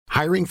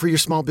Hiring for your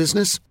small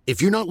business?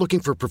 If you're not looking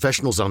for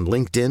professionals on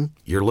LinkedIn,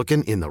 you're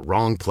looking in the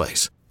wrong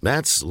place.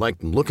 That's like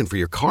looking for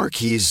your car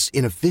keys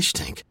in a fish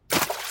tank.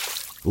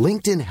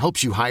 LinkedIn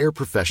helps you hire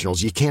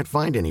professionals you can't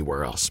find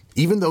anywhere else,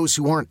 even those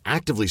who aren't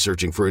actively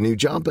searching for a new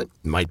job but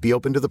might be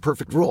open to the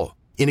perfect role.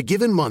 In a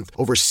given month,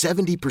 over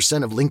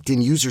 70% of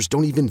LinkedIn users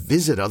don't even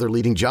visit other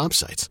leading job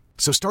sites.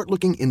 So start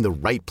looking in the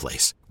right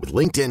place. With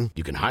LinkedIn,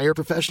 you can hire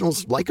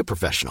professionals like a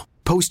professional.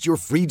 Post your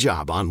free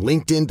job on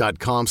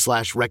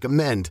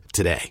linkedin.com/recommend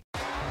today.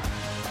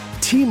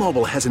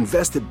 T-Mobile has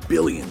invested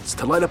billions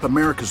to light up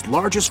America's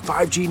largest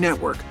 5G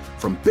network,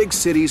 from big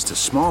cities to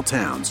small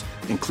towns,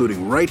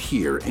 including right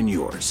here in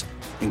yours.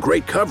 And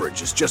great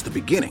coverage is just the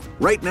beginning.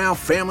 Right now,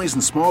 families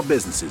and small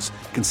businesses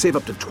can save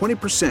up to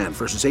 20%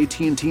 versus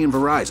AT&T and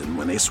Verizon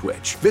when they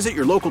switch. Visit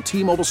your local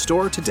T-Mobile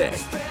store today.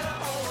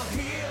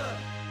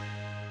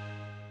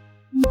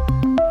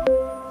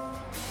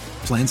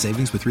 Plan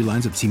savings with 3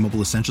 lines of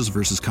T-Mobile Essentials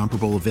versus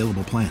comparable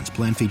available plans.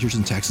 Plan features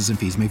and taxes and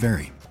fees may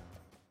vary.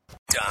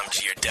 Dom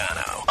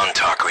Giordano on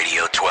Talk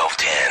Radio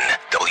 1210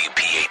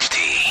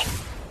 WPHT.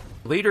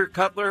 Leader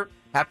Cutler,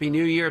 Happy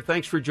New Year.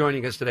 Thanks for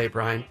joining us today,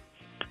 Bryan.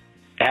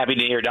 Happy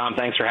New Year, Dom.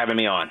 Thanks for having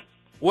me on.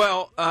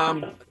 Well,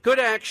 good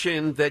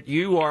action that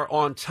you are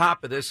on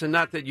top of this, and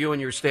not that you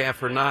and your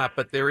staff are not,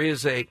 but there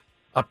is a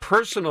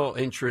personal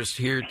interest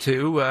here,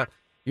 too.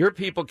 Your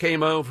people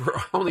came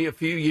over only a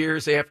few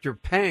years after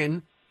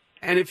Penn,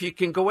 and if you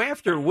can go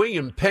after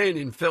William Penn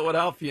in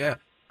Philadelphia,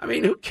 I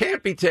mean, who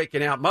can't be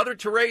taken out? Mother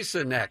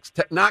Teresa next.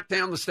 Knock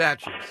down the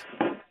statues.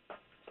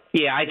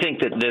 Yeah, I think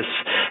that this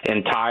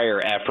entire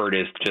effort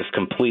is just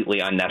completely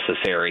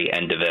unnecessary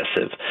and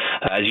divisive.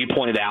 As you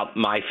pointed out,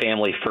 my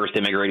family first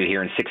immigrated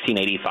here in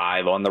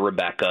 1685 on the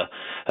Rebecca,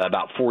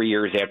 about 4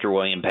 years after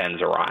William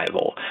Penn's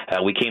arrival.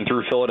 We came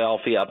through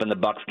Philadelphia up into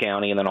Bucks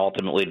County and then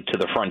ultimately to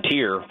the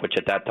frontier, which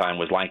at that time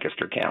was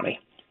Lancaster County.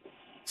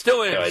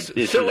 Still is. So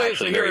this is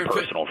actually very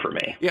personal for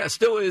me. Yeah,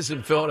 still is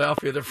in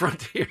Philadelphia, the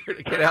frontier,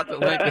 to get out to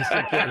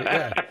Lancaster County.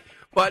 Yeah.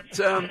 But,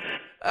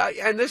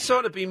 and this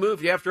ought to be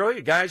moved. After all,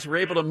 you guys were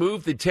able to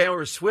move the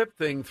Taylor Swift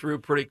thing through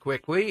pretty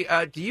quickly.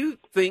 Do you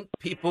think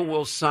people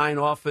will sign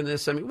off on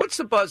this? I mean, what's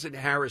the buzz in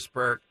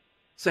Harrisburg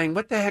saying,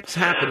 what the heck's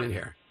happening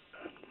here?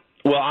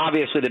 Well,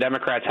 obviously, the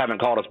Democrats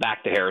haven't called us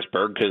back to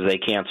Harrisburg because they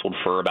canceled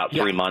for about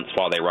 3 months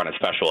while they run a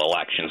special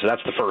election. So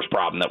that's the first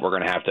problem that we're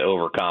going to have to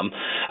overcome.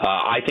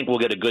 I think we'll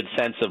get a good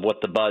sense of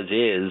what the buzz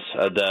is,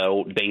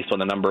 though, based on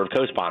the number of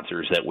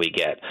co-sponsors that we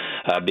get,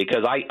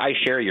 because I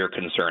share your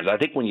concerns. I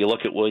think when you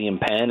look at William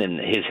Penn and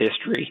his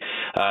history,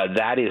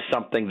 that is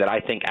something that I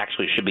think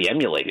actually should be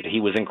emulated.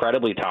 He was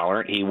incredibly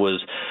tolerant. He was,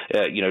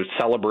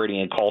 celebrating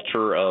a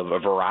culture of a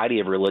variety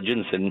of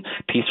religions and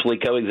peacefully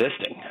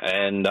coexisting.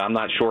 And I'm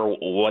not sure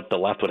what the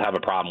left would have a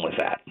problem with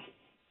that.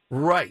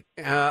 Right.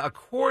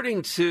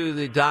 According to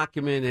the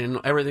document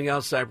and everything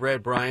else I've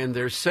read, Bryan,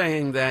 they're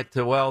saying that,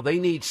 they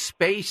need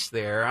space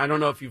there. I don't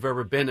know if you've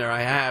ever been there.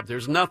 I have.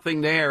 There's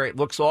nothing there. It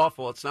looks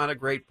awful. It's not a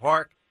great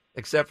park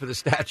except for the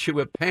statue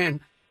of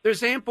Penn.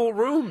 There's ample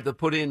room to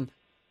put in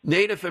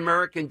Native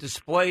American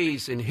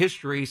displays and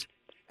histories.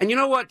 And you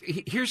know what?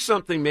 Here's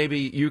something maybe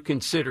you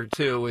consider,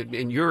 too,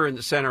 and you're in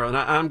the center, and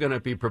I'm going to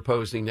be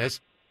proposing this.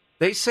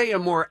 They say a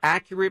more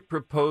accurate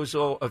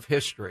proposal of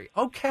history.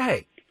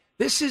 Okay,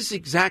 this is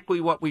exactly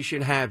what we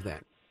should have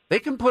then. They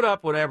can put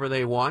up whatever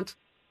they want,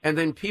 and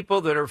then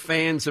people that are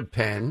fans of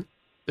Penn,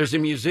 there's a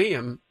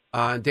museum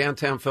in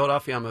downtown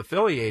Philadelphia I'm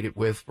affiliated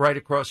with, right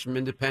across from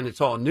Independence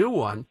Hall, a new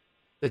one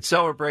that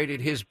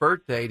celebrated his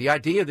birthday. The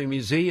idea of the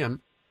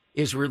museum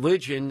is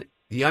religion,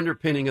 the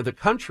underpinning of the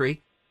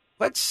country.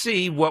 Let's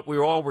see what we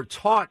all were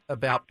taught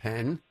about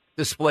Penn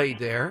displayed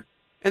there.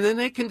 And then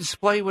they can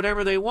display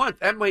whatever they want.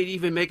 That might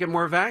even make it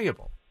more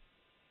valuable.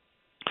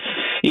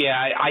 Yeah,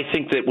 I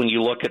think that when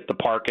you look at the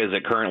park as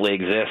it currently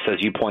exists, as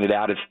you pointed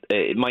out,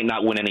 it might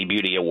not win any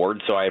beauty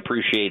awards, so I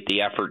appreciate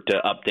the effort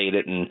to update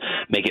it and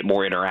make it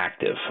more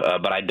interactive.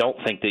 But I don't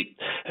think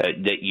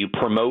that you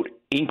promote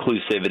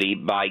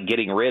inclusivity by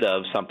getting rid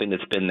of something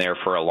that's been there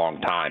for a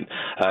long time.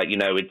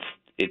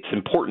 It's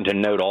important to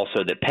note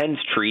also that Penn's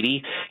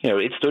treaty,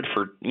 it stood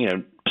for,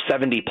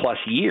 70-plus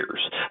years.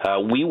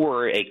 We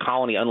were a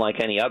colony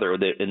unlike any other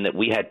in that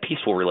we had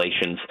peaceful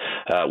relations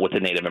with the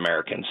Native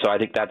Americans. So I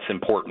think that's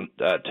important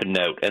to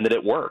note, and that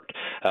it worked.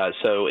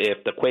 So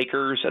if the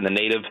Quakers and the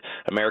Native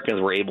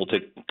Americans were able to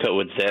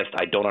coexist,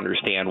 I don't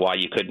understand why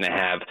you couldn't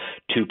have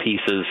two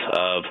pieces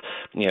of,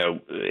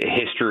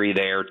 history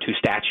there, two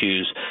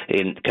statues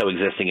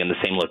coexisting in the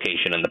same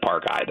location in the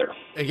park either.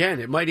 Again,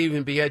 it might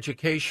even be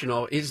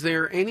educational. Is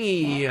there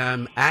any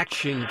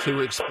action to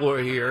explore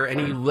here,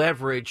 any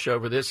leverage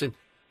over this? And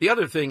the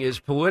other thing is,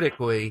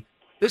 politically,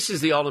 this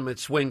is the ultimate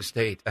swing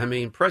state. I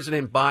mean,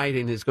 President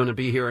Biden is going to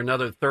be here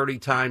another 30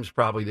 times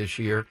probably this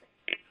year.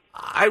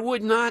 I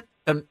would not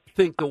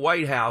think the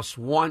White House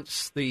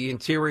wants the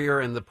Interior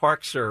and the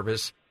Park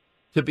Service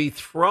to be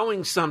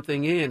throwing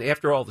something in.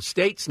 After all, the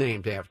state's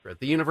named after it.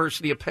 The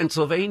University of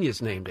Pennsylvania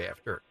is named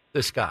after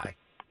this guy.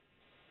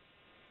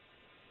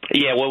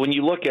 Yeah, well, when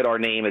you look at our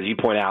name, as you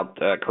point out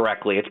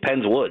correctly, it's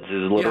Penn's Woods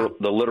is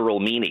the literal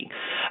meaning.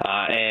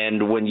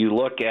 And when you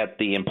look at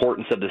the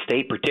importance of the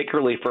state,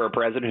 particularly for a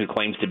president who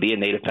claims to be a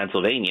native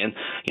Pennsylvanian,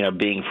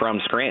 being from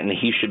Scranton,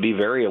 he should be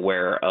very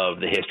aware of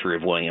the history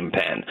of William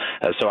Penn.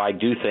 So I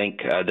do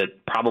think that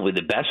probably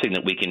the best thing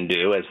that we can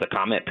do as the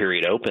comment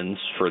period opens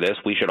for this,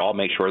 we should all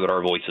make sure that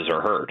our voices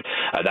are heard.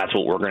 That's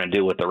what we're going to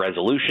do with the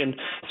resolution.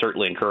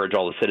 Certainly encourage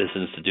all the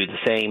citizens to do the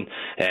same.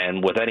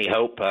 And with any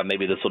hope,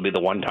 maybe this will be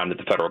the one time that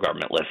the federal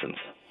government listens.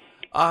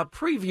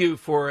 Preview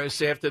for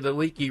us after the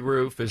leaky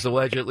roof is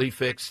allegedly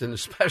fixed in the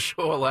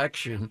special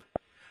election.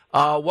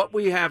 What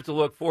we have to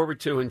look forward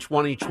to in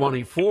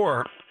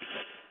 2024,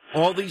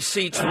 all these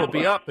seats will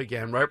be up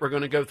again, right? We're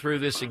going to go through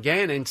this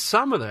again, and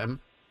some of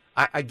them,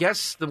 I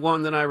guess the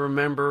one that I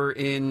remember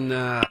in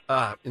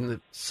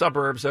the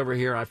suburbs over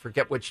here, I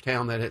forget which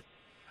town that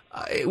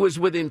it was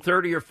within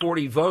 30 or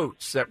 40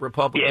 votes that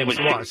Republicans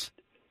lost.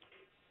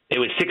 It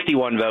was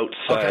 61 votes,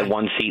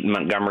 one seat in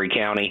Montgomery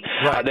County.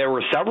 Right. There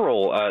were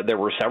several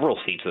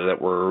seats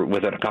that were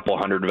within a couple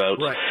hundred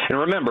votes. Right. And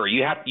remember,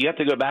 you have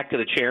to go back to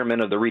the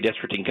chairman of the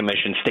Redistricting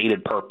Commission's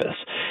stated purpose.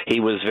 He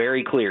was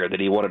very clear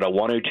that he wanted a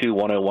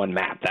 102-101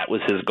 map. That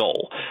was his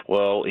goal.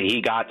 Well,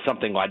 he got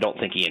something I don't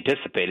think he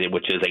anticipated,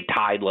 which is a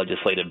tied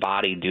legislative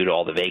body due to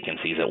all the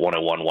vacancies at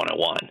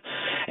 101-101.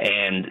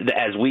 And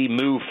as we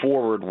move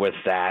forward with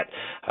that,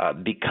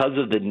 because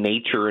of the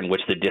nature in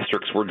which the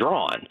districts were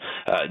drawn,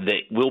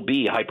 they will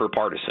be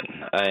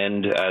hyper-partisan.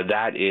 And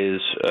that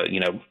is,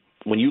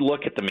 when you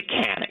look at the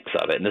mechanics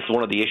of it, and this is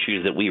one of the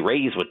issues that we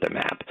raise with the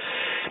map,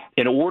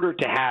 in order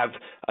to have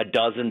a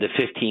dozen to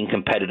 15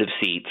 competitive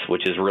seats,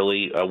 which is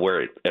really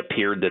where it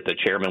appeared that the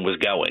chairman was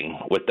going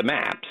with the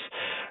maps,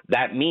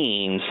 that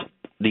means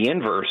the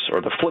inverse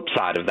or the flip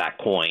side of that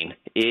coin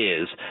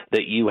is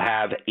that you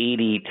have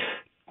 80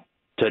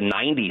 to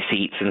 90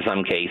 seats in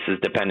some cases,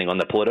 depending on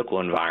the political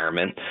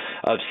environment,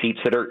 of seats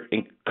that are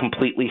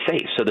completely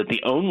safe, so that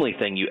the only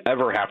thing you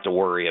ever have to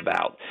worry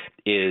about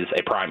is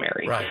a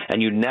primary. Right.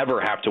 And you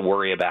never have to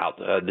worry about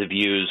the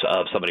views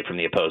of somebody from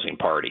the opposing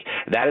party.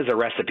 That is a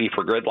recipe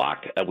for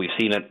gridlock. We've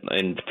seen it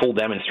in full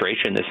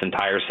demonstration this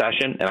entire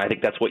session, and I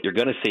think that's what you're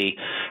going to see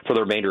for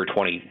the remainder of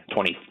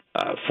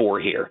 2024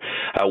 here.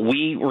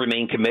 We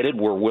remain committed.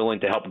 We're willing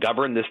to help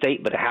govern the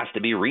state, but it has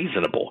to be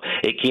reasonable.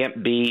 It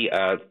can't be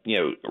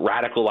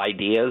radical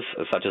ideas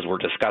such as we're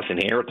discussing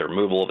here, the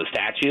removal of a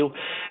statue,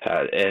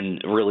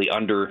 and really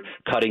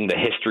undercutting the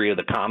history of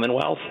the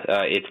Commonwealth.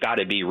 It's got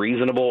to be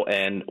reasonable,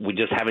 and we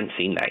just haven't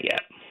seen that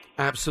yet.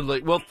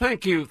 Absolutely. Well,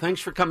 thank you.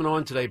 Thanks for coming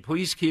on today.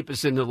 Please keep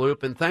us in the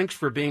loop, and thanks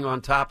for being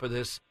on top of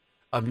this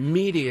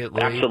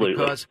immediately. Absolutely.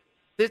 Because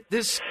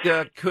this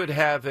could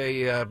have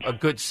a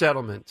good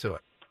settlement to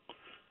it.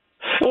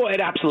 Well, it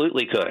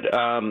absolutely could.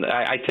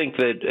 I think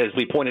that, as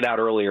we pointed out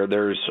earlier,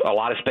 there's a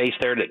lot of space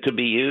there that could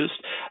be used.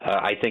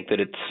 I think that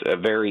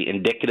it's very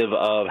indicative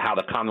of how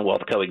the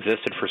Commonwealth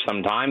coexisted for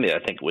some time. I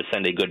think it would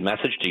send a good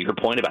message to your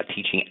point about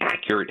teaching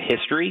accurate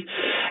history.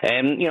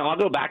 And, I'll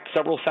go back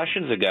several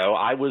sessions ago.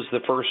 I was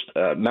the first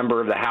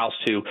member of the House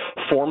to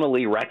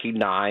formally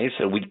recognize,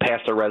 we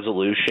passed a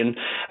resolution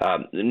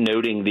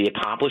noting the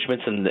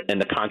accomplishments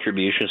and the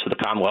contributions to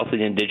the Commonwealth of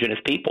the indigenous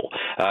people.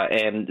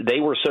 And they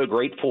were so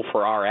grateful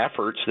for our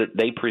efforts that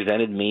they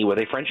presented me with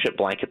a friendship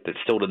blanket that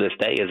still to this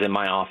day is in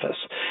my office.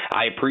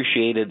 I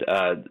appreciated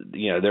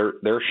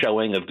their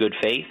showing of good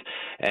faith,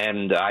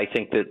 and I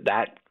think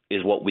that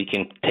is what we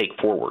can take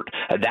forward.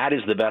 That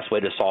is the best way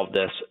to solve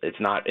this. It's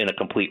not in a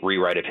complete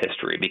rewrite of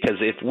history, because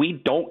if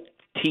we don't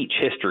teach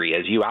history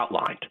as you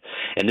outlined,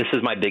 and this is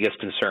my biggest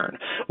concern,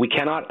 we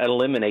cannot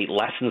eliminate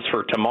lessons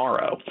for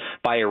tomorrow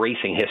by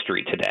erasing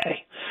history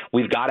today.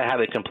 We've got to have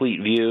a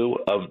complete view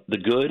of the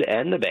good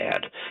and the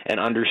bad and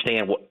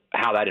understand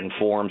how that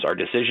informs our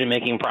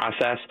decision-making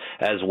process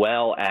as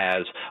well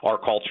as our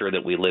culture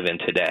that we live in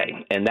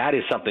today. And that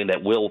is something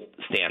that will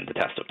stand the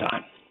test of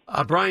time.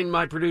 Bryan,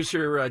 my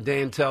producer,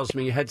 Dan, tells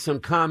me you had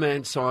some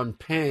comments on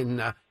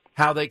Penn,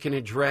 how they can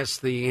address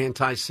the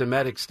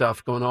anti-Semitic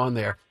stuff going on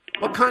there.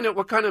 What kind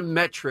of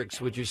metrics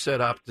would you set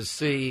up to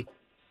see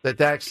that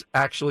that's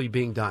actually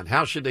being done?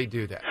 How should they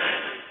do that?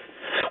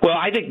 Well,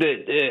 I think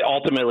that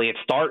ultimately it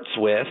starts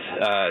with,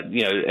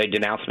 a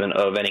denouncement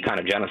of any kind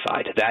of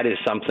genocide. That is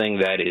something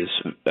that is,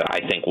 I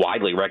think,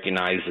 widely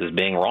recognized as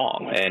being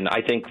wrong. And I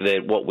think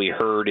that what we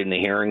heard in the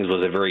hearings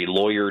was a very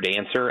lawyered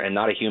answer and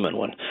not a human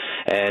one.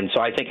 And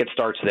so I think it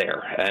starts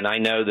there. And I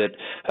know that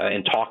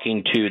in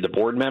talking to the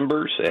board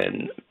members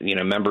and,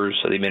 members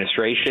of the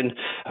administration,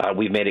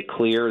 we've made it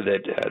clear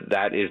that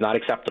that is not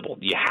acceptable.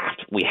 We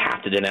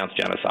have to denounce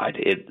genocide.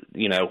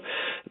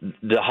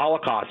 The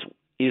Holocaust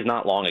is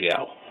not long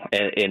ago.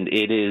 And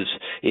it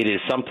is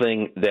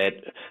something that,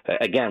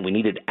 again, we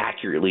need to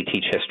accurately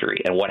teach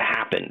history and what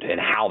happened and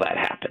how that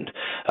happened.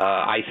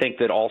 I think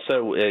that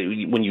also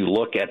when you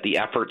look at the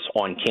efforts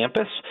on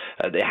campus,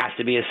 there has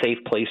to be a safe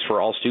place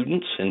for all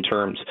students in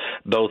terms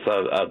both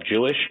of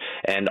Jewish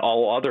and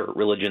all other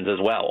religions as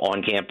well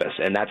on campus.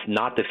 And that's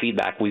not the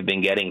feedback we've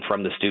been getting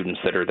from the students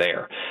that are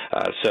there.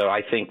 So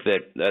I think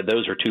that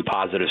those are two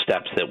positive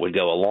steps that would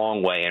go a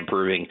long way in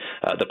improving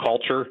the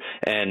culture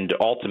and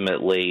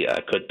ultimately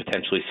could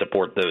potentially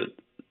support the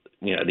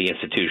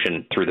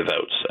institution through the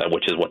votes,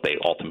 which is what they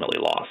ultimately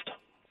lost.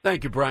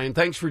 Thank you, Bryan.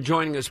 Thanks for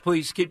joining us.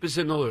 Please keep us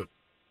in the loop.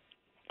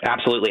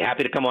 Absolutely.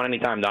 Happy to come on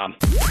anytime, Dom.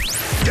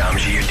 Dom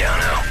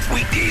Giordano,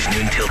 weekdays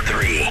noon till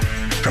 3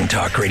 from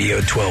Talk Radio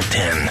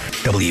 1210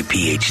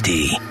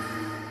 WPHT.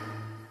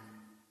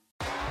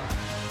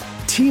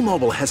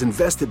 T-Mobile has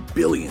invested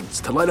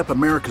billions to light up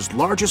America's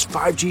largest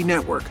 5G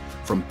network,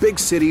 from big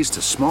cities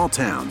to small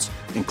towns,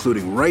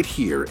 including right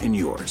here in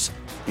yours.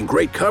 And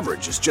great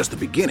coverage is just the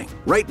beginning.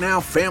 Right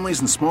now, families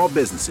and small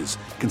businesses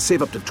can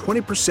save up to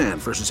 20%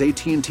 versus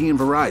AT&T and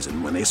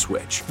Verizon when they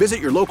switch. Visit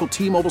your local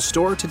T-Mobile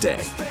store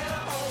today.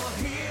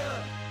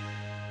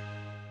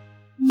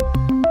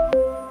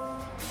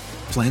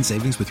 Plan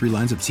savings with 3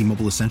 lines of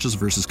T-Mobile Essentials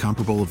versus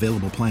comparable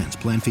available plans.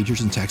 Plan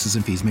features and taxes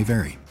and fees may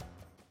vary.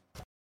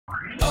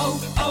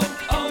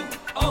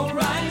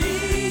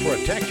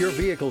 Protect your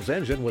vehicle's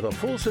engine with a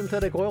full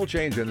synthetic oil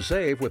change and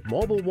save with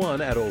Mobil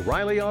 1 at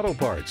O'Reilly Auto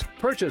Parts.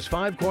 Purchase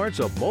 5 quarts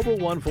of Mobil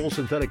 1 full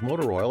synthetic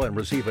motor oil and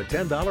receive a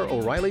 $10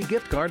 O'Reilly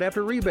gift card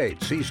after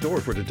rebate. See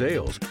store for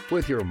details.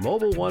 With your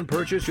Mobil 1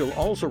 purchase, you'll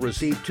also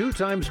receive 2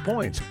 times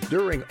points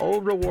during O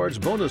Rewards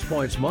Bonus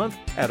Points Month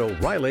at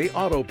O'Reilly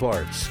Auto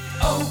Parts.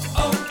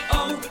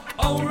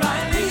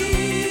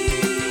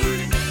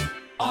 O'Reilly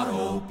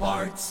Auto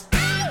Parts.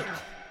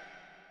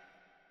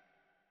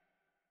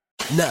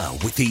 Now,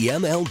 with the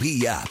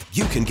MLB app,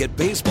 you can get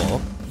baseball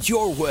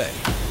your way.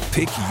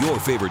 Pick your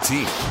favorite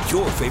team,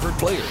 your favorite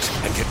players,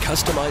 and get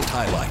customized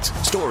highlights,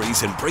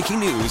 stories, and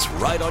breaking news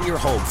right on your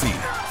home feed.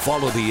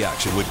 Follow the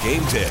action with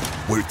Game Day,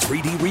 where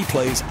 3D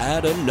replays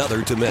add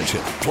another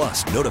dimension.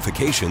 Plus,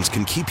 notifications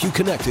can keep you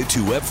connected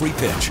to every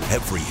pitch,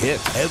 every hit,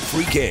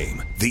 every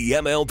game. The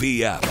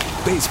MLB app.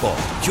 Baseball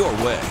your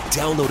way.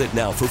 Download it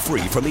now for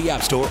free from the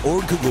App Store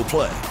or Google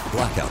Play.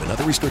 Blackout and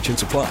other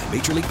restrictions apply.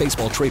 Major League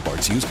Baseball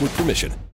trademarks used with permission.